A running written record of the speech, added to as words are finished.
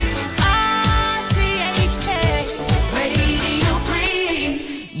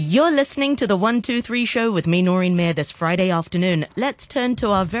You're listening to the 123 show with me, Noreen Mayer, this Friday afternoon. Let's turn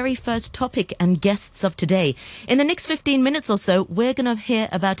to our very first topic and guests of today. In the next 15 minutes or so, we're going to hear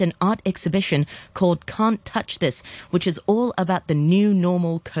about an art exhibition called Can't Touch This, which is all about the new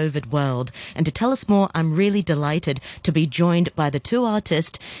normal COVID world. And to tell us more, I'm really delighted to be joined by the two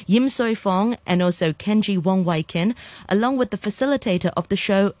artists, Yim Soi Fong and also Kenji Wong Wai Kin, along with the facilitator of the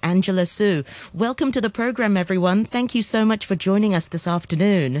show, Angela Su. Welcome to the program, everyone. Thank you so much for joining us this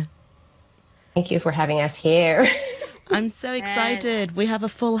afternoon. Thank you for having us here. I'm so excited. We have a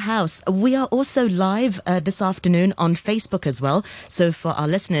full house. We are also live this afternoon on Facebook as well. So for our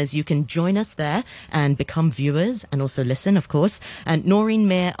listeners, you can join us there and become viewers and also listen, of course. And Noreen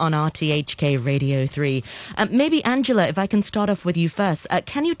Mayer on RTHK Radio 3. Maybe, Angela, if I can start off with you first.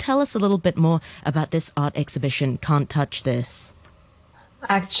 Can you tell us a little bit more about this art exhibition, Can't Touch This?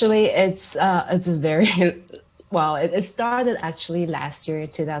 Actually, it's a very... Well, it started actually last year,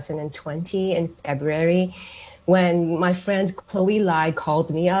 2020, in February, when my friend Chloe Lai called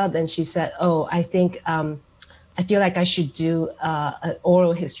me up and she said, I feel like I should do an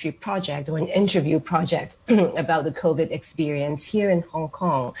oral history project or an interview project about the COVID experience here in Hong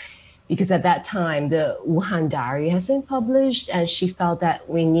Kong. Because at that time, the Wuhan Diary has been published and she felt that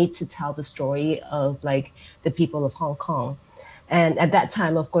we need to tell the story of like the people of Hong Kong. And at that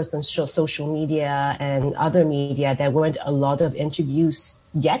time, of course, on social media and other media, there weren't a lot of interviews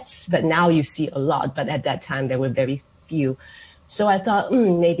yet, but now you see a lot. But at that time, there were very few. So I thought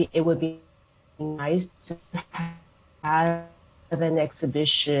maybe it would be nice to have an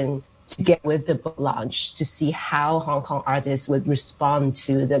exhibition to get with the book launch to see how Hong Kong artists would respond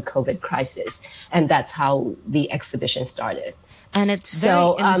to the COVID crisis. And that's how the exhibition started. And it's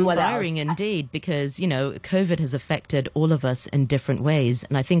very inspiring indeed because, you know, COVID has affected all of us in different ways.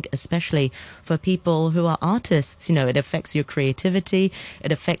 And I think especially for people who are artists, you know, it affects your creativity.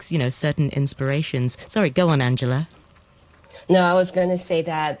 It affects, you know, certain inspirations. Sorry, go on, Angela. No, I was going to say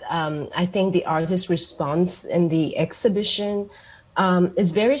that I think the artist response in the exhibition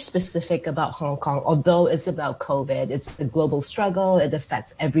is very specific about Hong Kong. Although it's about COVID, it's a global struggle. It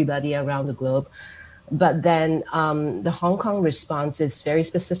affects everybody around the globe. But then the Hong Kong response is very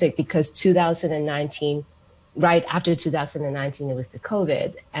specific because 2019, right after 2019, it was the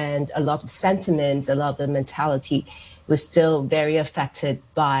COVID. And a lot of sentiments, a lot of the mentality was still very affected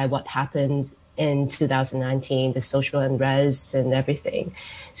by what happened in 2019, the social unrest and everything.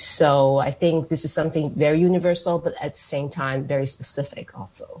 So I think this is something very universal, but at the same time, very specific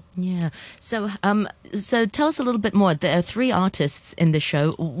also. Yeah. So tell us a little bit more. There are three artists in the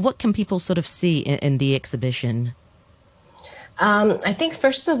show. What can people sort of see in the exhibition? I think,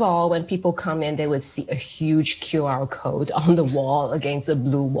 first of all, when people come in, they would see a huge QR code on the wall against a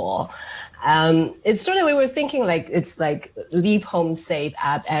blue wall. It's sort of, we were thinking like, it's like leave home safe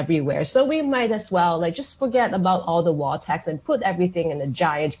app everywhere. So we might as well like just forget about all the wall text and put everything in a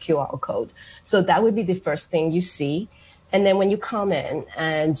giant QR code. So that would be the first thing you see. And then when you come in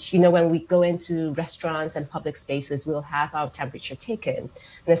and, you know, when we go into restaurants and public spaces, we'll have our temperature taken.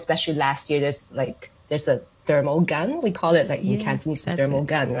 And especially last year, there's a thermal gun. We call it like in Cantonese, a thermal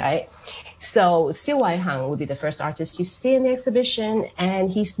gun, right? So Siu Wai Hang would be the first artist you see in the exhibition,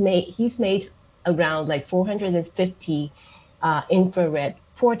 and he's made around like 450 infrared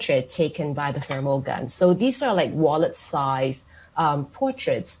portraits taken by the thermal gun. So these are like wallet-sized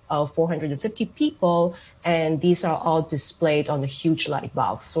portraits of 450 people, and these are all displayed on a huge light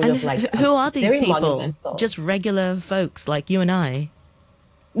box, sort and of like who are these people? Monumental. Just regular folks like you and I.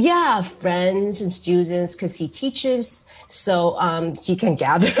 Yeah, friends and students, because he teaches, so he can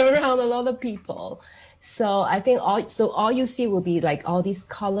gather around a lot of people. So I think all you see will be like all these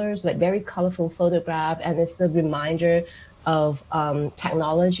colors, like very colorful photograph, and it's a reminder of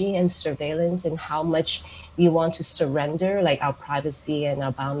technology and surveillance and how much we want to surrender like our privacy and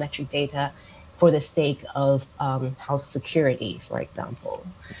our biometric data for the sake of health security, for example.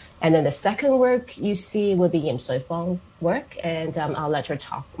 And then the second work you see will be Yim Soi Fong work, and I'll let her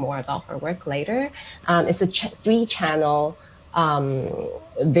talk more about her work later. It's a 3-channel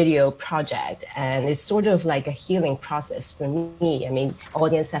video project, and it's sort of like a healing process for me. I mean,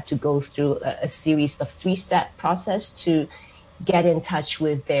 audience have to go through a series of 3-step process to get in touch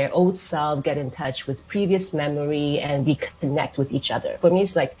with their old self, get in touch with previous memory, and reconnect with each other. For me,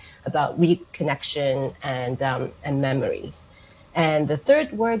 it's like about reconnection and memories. And the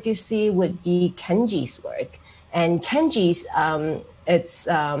third work you see would be Kenji's work. And Kenji's,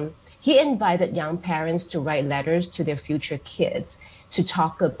 he invited young parents to write letters to their future kids to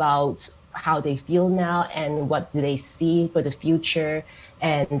talk about how they feel now and what do they see for the future.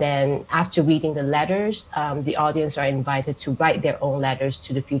 And then after reading the letters, the audience are invited to write their own letters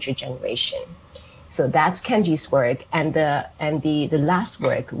to the future generation. So that's Kenji's work, and the last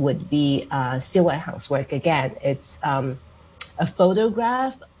work would be Siu Weihang's work again. It's a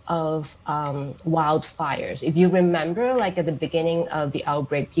photograph of wildfires. If you remember, like at the beginning of the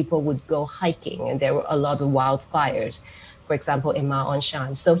outbreak, people would go hiking, and there were a lot of wildfires. For example, in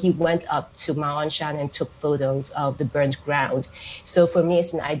Maongshan. So he went up to Maongshan and took photos of the burnt ground. So for me,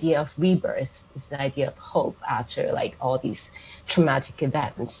 it's an idea of rebirth. It's an idea of hope after like all these traumatic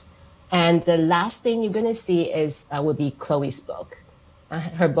events. And the last thing you're going to see is will be Chloe's book.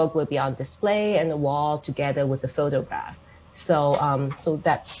 Her book will be on display on the wall together with a photograph. So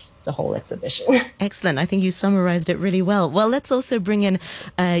that's the whole exhibition. Excellent. I think you summarized it really well. Well, let's also bring in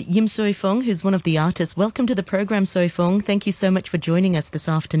Yim Soi Fong, who's one of the artists. Welcome to the program, Soi Fong. Thank you so much for joining us this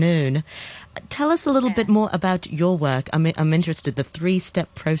afternoon. Tell us a little bit more about your work. I'm interested, the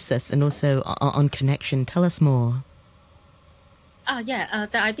 3-step process and also on connection. Tell us more. The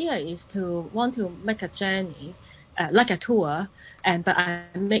idea is to want to make a journey, like a tour, but I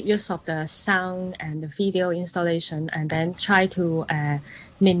make use of the sound and the video installation, and then try to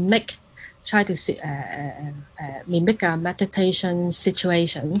mimic meditation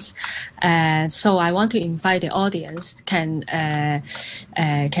situations. So I want to invite the audience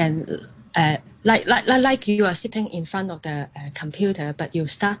like you are sitting in front of the computer, but you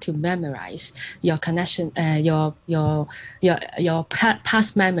start to memorize your connection, your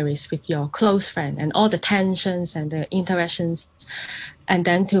past memories with your close friend and all the tensions and the interactions, and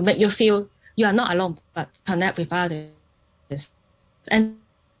then to make you feel you are not alone, but connect with others. And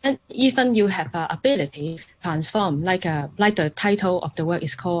even you have ability to transform, like the title of the work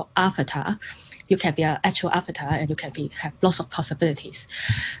is called Avatar. You can be an actual avatar, and you can have lots of possibilities.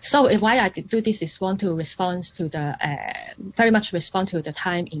 So why I do this is want to respond to very much respond to the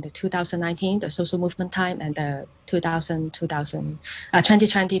time in the 2019, the social movement time, and the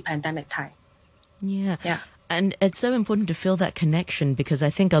 2020 pandemic time. Yeah. And it's so important to feel that connection, because I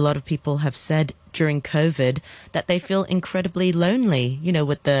think a lot of people have said during COVID that they feel incredibly lonely,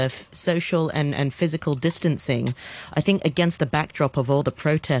 with the social and physical distancing. I think against the backdrop of all the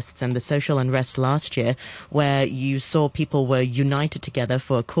protests and the social unrest last year, where you saw people were united together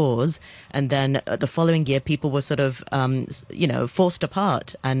for a cause, and then the following year people were sort of, forced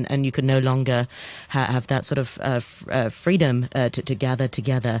apart, and you could no longer have that sort of freedom to gather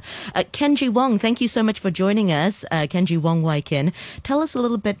together. Kenji Wong, thank you so much for joining us. Kenji Wong Waikin, tell us a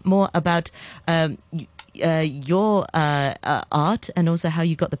little bit more about your art, and also how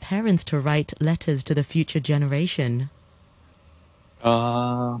you got the parents to write letters to the future generation.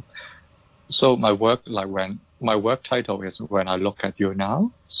 So my work, my work title is When I Look at You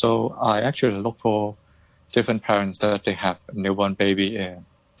Now. So I actually look for different parents that they have a newborn baby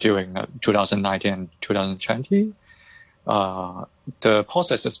during 2019 and 2020. The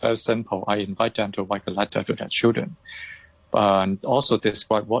process is very simple. I invite them to write a letter to their children, and also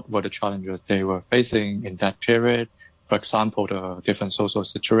describe what were the challenges they were facing in that period. For example, the different social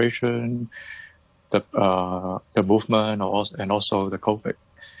situation, the movement, and also the COVID.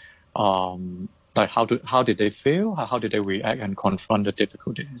 Like how did they feel? How did they react and confront the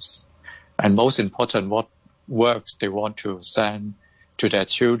difficulties? And most important, what works they want to send to their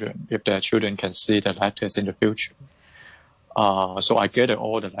children, if their children can see the letters in the future. So I gathered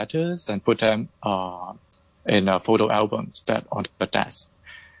all the letters and put them in photo albums that on the desk.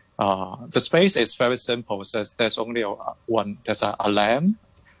 The space is very simple. There's only one. There's a lamp,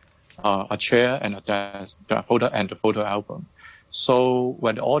 a chair, and a desk. The photo album. So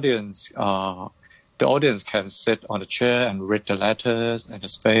when the audience can sit on the chair and read the letters and the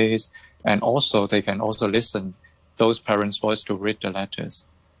space, and also they can also listen those parents' voice to read the letters.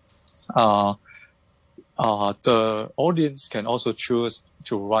 The audience can also choose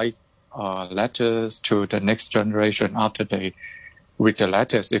to write letters to the next generation after they read the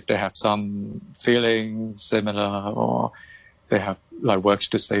letters, if they have some feelings similar, or they have words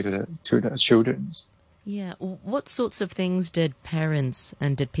to say to the children. Yeah. What sorts of things did parents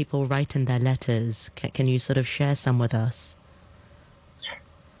and did people write in their letters? Can you sort of share some with us?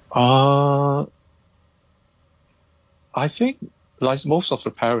 I think most of the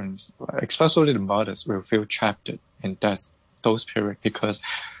parents, especially the mothers, will feel trapped in those periods, because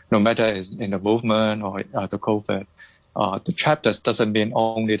no matter it's in the movement or the COVID, the trapped doesn't mean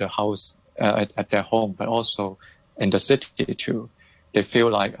only the house at their home, but also in the city too. They feel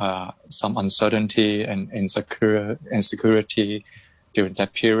like some uncertainty and insecurity during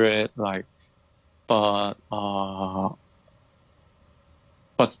that period. But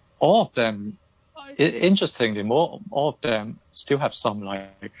but all of them, interestingly, all of them still have some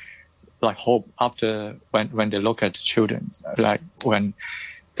like hope after when they look at the children, like when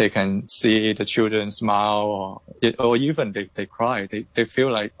they can see the children smile or even they cry, they feel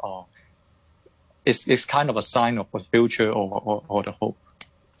like, oh, it's kind of a sign of the future or the hope.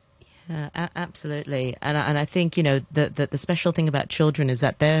 Absolutely. And I think, the special thing about children is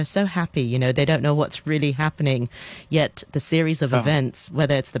that they're so happy, they don't know what's really happening. Yet the series of events,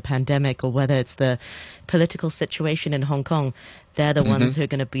 whether it's the pandemic or whether it's the political situation in Hong Kong, they're the ones who are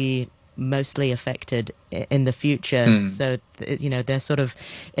going to be mostly affected in the future. So, they're sort of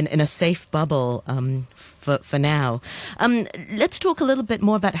in a safe bubble for now. Let's talk a little bit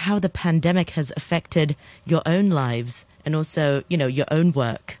more about how the pandemic has affected your own lives and also, your own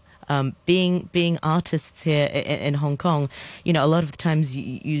work. Being artists here in Hong Kong, a lot of the times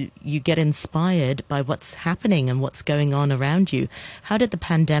you get inspired by what's happening and what's going on around you. How did the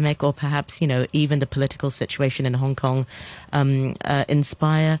pandemic or perhaps, even the political situation in Hong Kong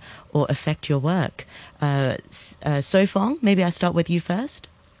inspire or affect your work? So Fong, maybe I start with you first.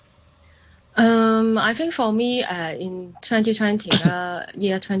 I think for me, in 2020,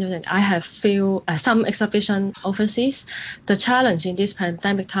 year 2020, I have some exhibition overseas. The challenge in this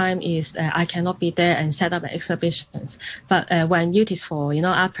pandemic time is I cannot be there and set up exhibitions. But when it is for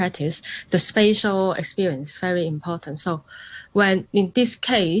art practice, the spatial experience is very important. So when in this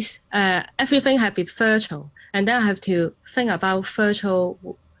case, everything has been virtual, and then I have to think about virtual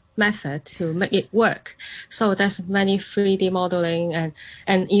method to make it work. So there's many 3D modeling and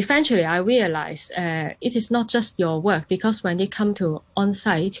eventually I realized it is not just your work, because when it comes to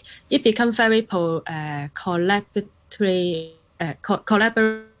on-site, it becomes very collaborative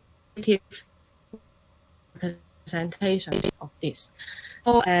representation of this.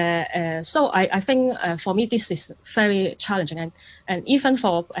 So I think for me this is very challenging, and even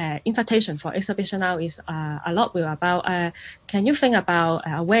for invitation for exhibition now is a lot will about can you think about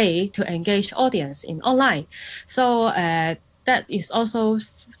a way to engage audience in online. So that is also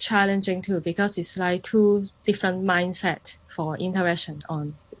challenging too, because it's like two different mindset for interaction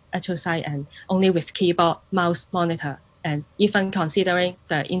on actual site and only with keyboard, mouse, monitor, and even considering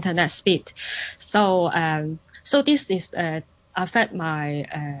the internet speed. So so this is affect my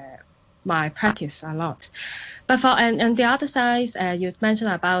my practice a lot. But for and the other side, you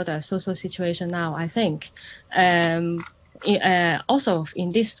mentioned about the social situation now. I think also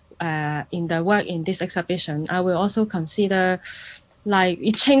in this in the work in this exhibition, I will also consider like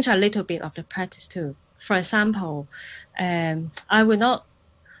it changed a little bit of the practice too. For example, I will not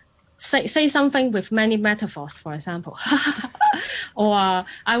say something with many metaphors, for example, or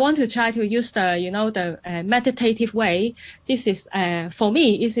I want to try to use the the meditative way. This is for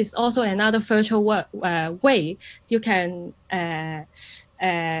me. This is also another virtual way you can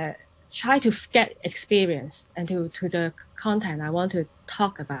try to get experience and to the content I want to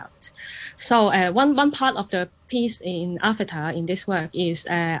talk about. So one part of the piece in Avatar in this work is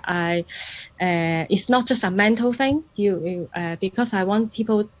it's not just a mental thing. Because I want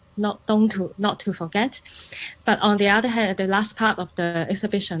people not to forget. But on the other hand, the last part of the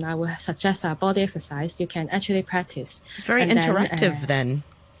exhibition, I will suggest a body exercise you can actually practice. It's very interactive then.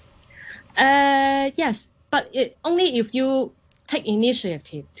 Yes, but only if you take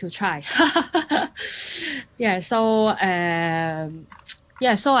initiative to try. Yeah, so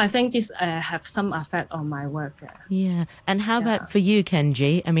so I think this have some effect on my work. Yeah, and how about for you,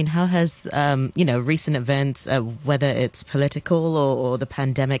 Kenji? I mean, how has recent events, whether it's political or the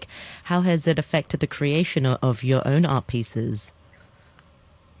pandemic, how has it affected the creation of your own art pieces?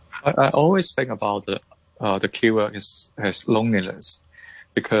 I always think about the keyword is loneliness,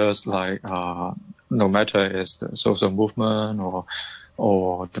 because no matter it's the social movement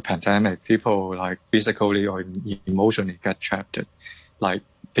or the pandemic, people like physically or emotionally get trapped. Like,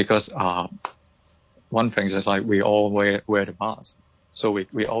 because one thing is like we all wear the mask, so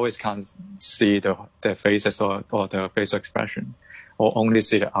we always can't see their faces or their facial expression, or only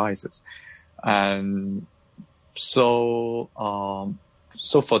see the eyes. And so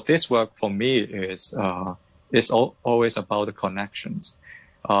so for this work, for me, it's always about the connections.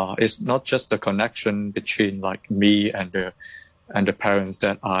 It's not just the connection between like me and the parents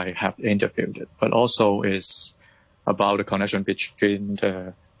that I have interviewed, but also is about the connection between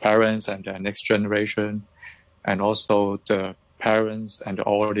the parents and the next generation, and also the parents and the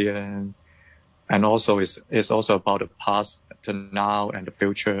audience, and also it's also about the past, the now, and the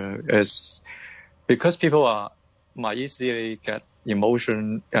future. Is because people might easily get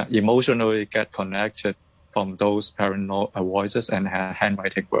emotionally get connected from those parent voices and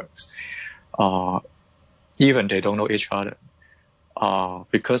handwriting works, even they don't know each other.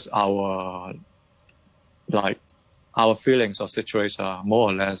 because our feelings or situations are more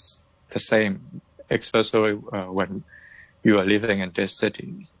or less the same, especially when you are living in this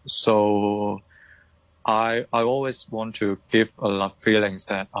city. So I always want to give a lot of feelings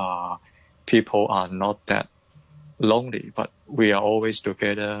that people are not that lonely, but we are always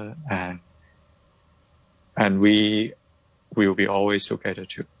together, and we will be always together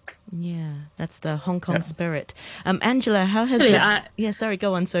too. Yeah, that's the Hong Kong spirit. Angela, how has Actually, yeah, sorry,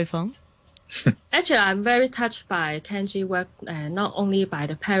 go on, So Fong. Actually, I'm very touched by Kenji work, not only by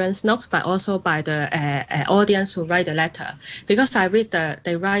the parents' notes, but also by the audience who write the letter. Because I read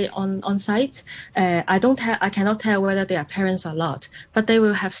they write on site. I cannot tell whether they are parents or not, but they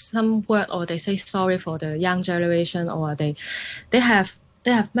will have some word, or they say sorry for the young generation, or they have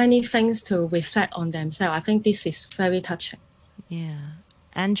many things to reflect on themselves. I think this is very touching. Yeah.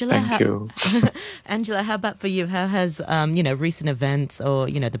 Angela, Thank you. Angela, how about for you? How has recent events or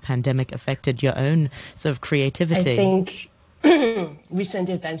the pandemic affected your own sort of creativity? I think recent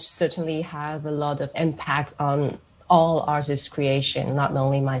events certainly have a lot of impact on all artists' creation, not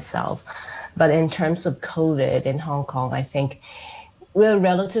only myself. But in terms of COVID in Hong Kong, I think we're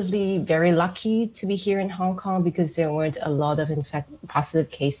relatively very lucky to be here in Hong Kong because there weren't a lot of positive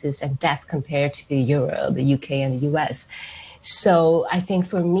cases and death compared to Europe, the UK, and the US. So I think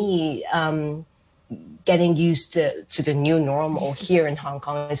for me, getting used to the new normal here in Hong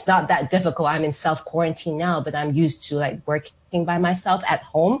Kong, it's not that difficult. I'm in self-quarantine now, but I'm used to like working by myself at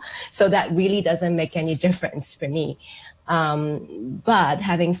home. So that really doesn't make any difference for me. But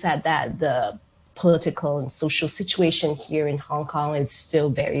having said that, the political and social situation here in Hong Kong is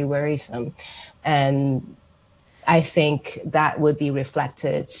still very worrisome. And I think that would be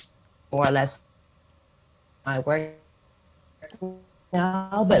reflected more or less in my work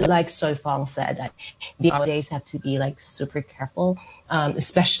now. But like So Fong said, nowadays have to be like super careful,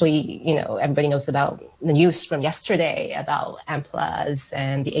 especially, everybody knows about the news from yesterday about AMPLAS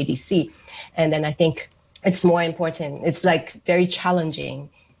and the ABC. And then I think it's more important. It's like very challenging,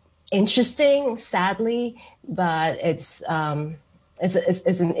 interesting, sadly, but it's an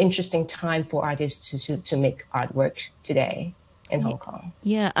interesting time for artists to make artwork today in Hong Kong.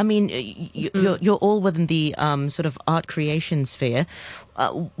 Yeah, I mean, you're all within the sort of art creation sphere.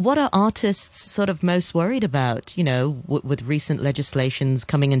 What are artists sort of most worried about, with recent legislations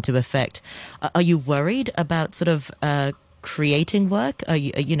coming into effect? Are you worried about sort of creating work? Are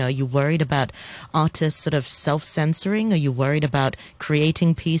you worried about artists sort of self-censoring? Are you worried about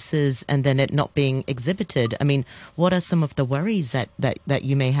creating pieces and then it not being exhibited? I mean, what are some of the worries that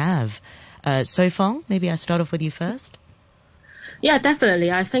you may have? So Fong, maybe I start off with you first. Yeah,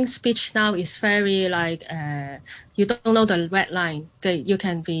 definitely. I think speech now is very like you don't know the red line. You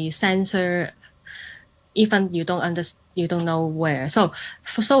can be censored, even you don't know where. So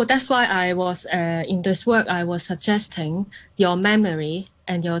that's why I was in this work. I was suggesting your memory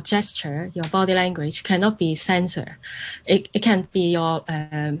and your gesture, your body language cannot be censored. It can be your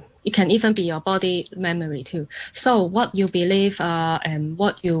it can even be your body memory too. So what you believe and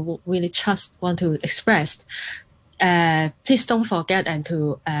what you really want to express. Please don't forget and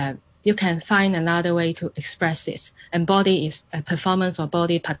you can find another way to express it. And body is a performance, or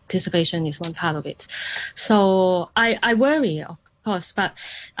body participation is one part of it. So I worry, of course, but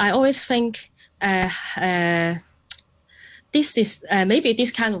I always think this is maybe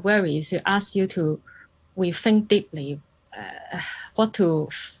this kind of worries to ask you to rethink deeply what to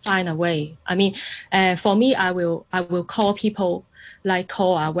find a way. I mean, for me, I will call people, like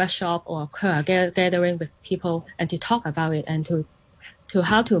call a workshop or a gathering with people and to talk about it and to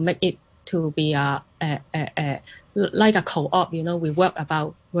how to make it to be like a co-op. We work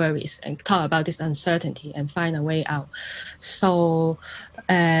about worries and talk about this uncertainty and find a way out. So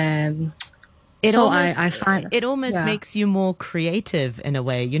it almost makes you more creative in a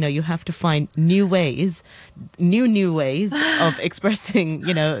way. You have to find new ways of expressing,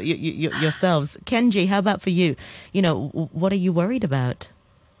 yourselves. Kenji, how about for you? What are you worried about?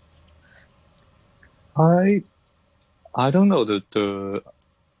 I don't know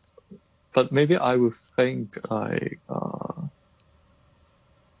but maybe I would think like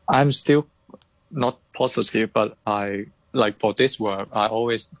I'm still not positive, but like for this work, I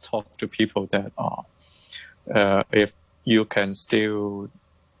always talk to people that if you can still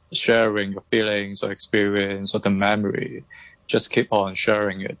sharing your feelings or experience or the memory, just keep on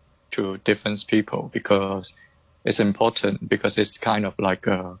sharing it to different people, because it's important, because it's kind of like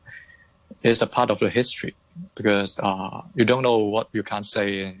it's a part of the history, because you don't know what you can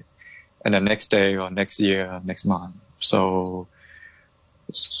say in the next day or next year, next month. So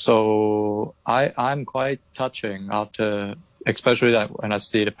I'm quite touching after especially like when I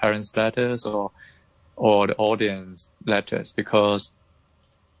see the parents' letters or the audience letters, because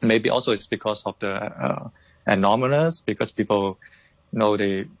maybe also it's because of the anonymous, because people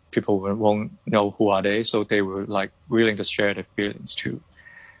won't know who are they, so they will like willing to share their feelings too.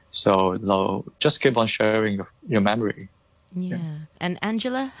 So just keep on sharing your memory. Yeah. And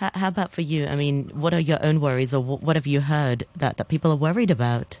Angela, how about for you? I mean, what are your own worries, or what have you heard that people are worried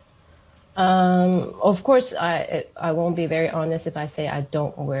about? Of course, I won't be very honest if I say I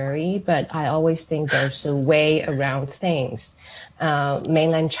don't worry, but I always think there's a way around things.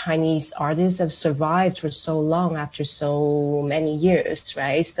 Mainland Chinese artists have survived for so long after so many years,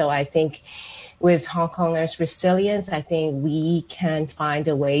 right? So I think with Hong Kongers' resilience, I think we can find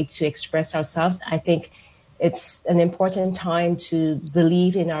a way to express ourselves. I think it's an important time to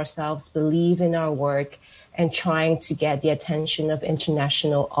believe in ourselves, believe in our work, and trying to get the attention of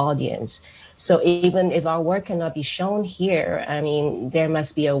international audience. So even if our work cannot be shown here, I mean, there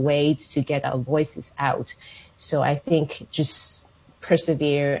must be a way to get our voices out. So I think just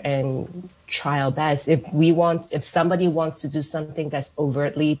persevere and try our best. If somebody wants to do something that's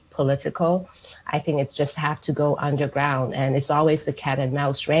overtly political, I think it just have to go underground, and it's always the cat and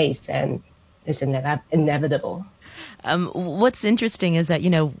mouse race, and it's inevitable. What's interesting is that,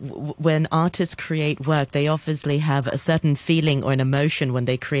 when artists create work, they obviously have a certain feeling or an emotion when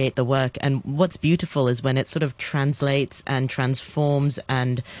they create the work. And what's beautiful is when it sort of translates and transforms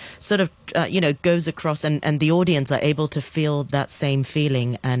and sort of, goes across, and the audience are able to feel that same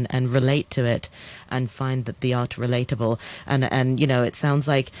feeling and relate to it and find that the art relatable. And it sounds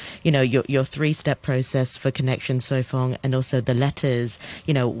like, your three-step process for Connection Soifong, and also the letters,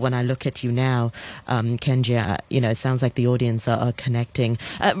 when I look at you now, Kenji, it sounds like the audience are connecting.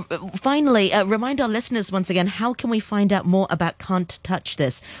 Finally, remind our listeners once again, how can we find out more about Can't Touch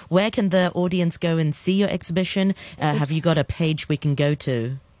This? Where can the audience go and see your exhibition? Have you got a page we can go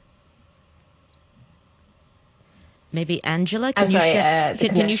to? Maybe Angela, can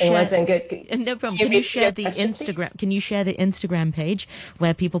you share? Wasn't good. No problem. Can you share the Instagram? Please? Can you share the Instagram page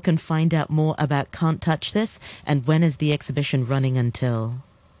where people can find out more about Can't Touch This, and when is the exhibition running until?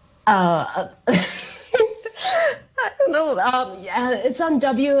 I don't know. It's on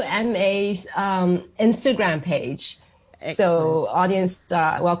WMA's Instagram page. Excellent. So audience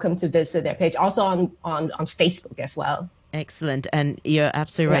welcome to visit their page. Also on Facebook as well. Excellent. And you're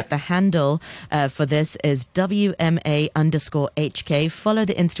absolutely right. The handle for this is WMA_HK. Follow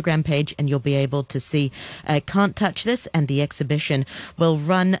the Instagram page and you'll be able to see Can't Touch This, and the exhibition will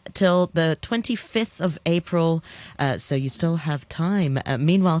run till the 25th of April. So you still have time.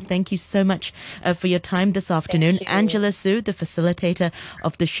 Meanwhile, thank you so much for your time this afternoon. Angela Su, the facilitator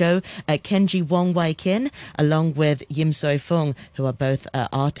of the show, Kenji Wong Wai Kin, along with Yim Soifong, who are both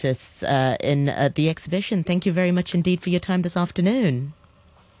artists in the exhibition. Thank you very much indeed for your time this afternoon.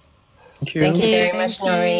 Thank you. Thank you very much, Noreen.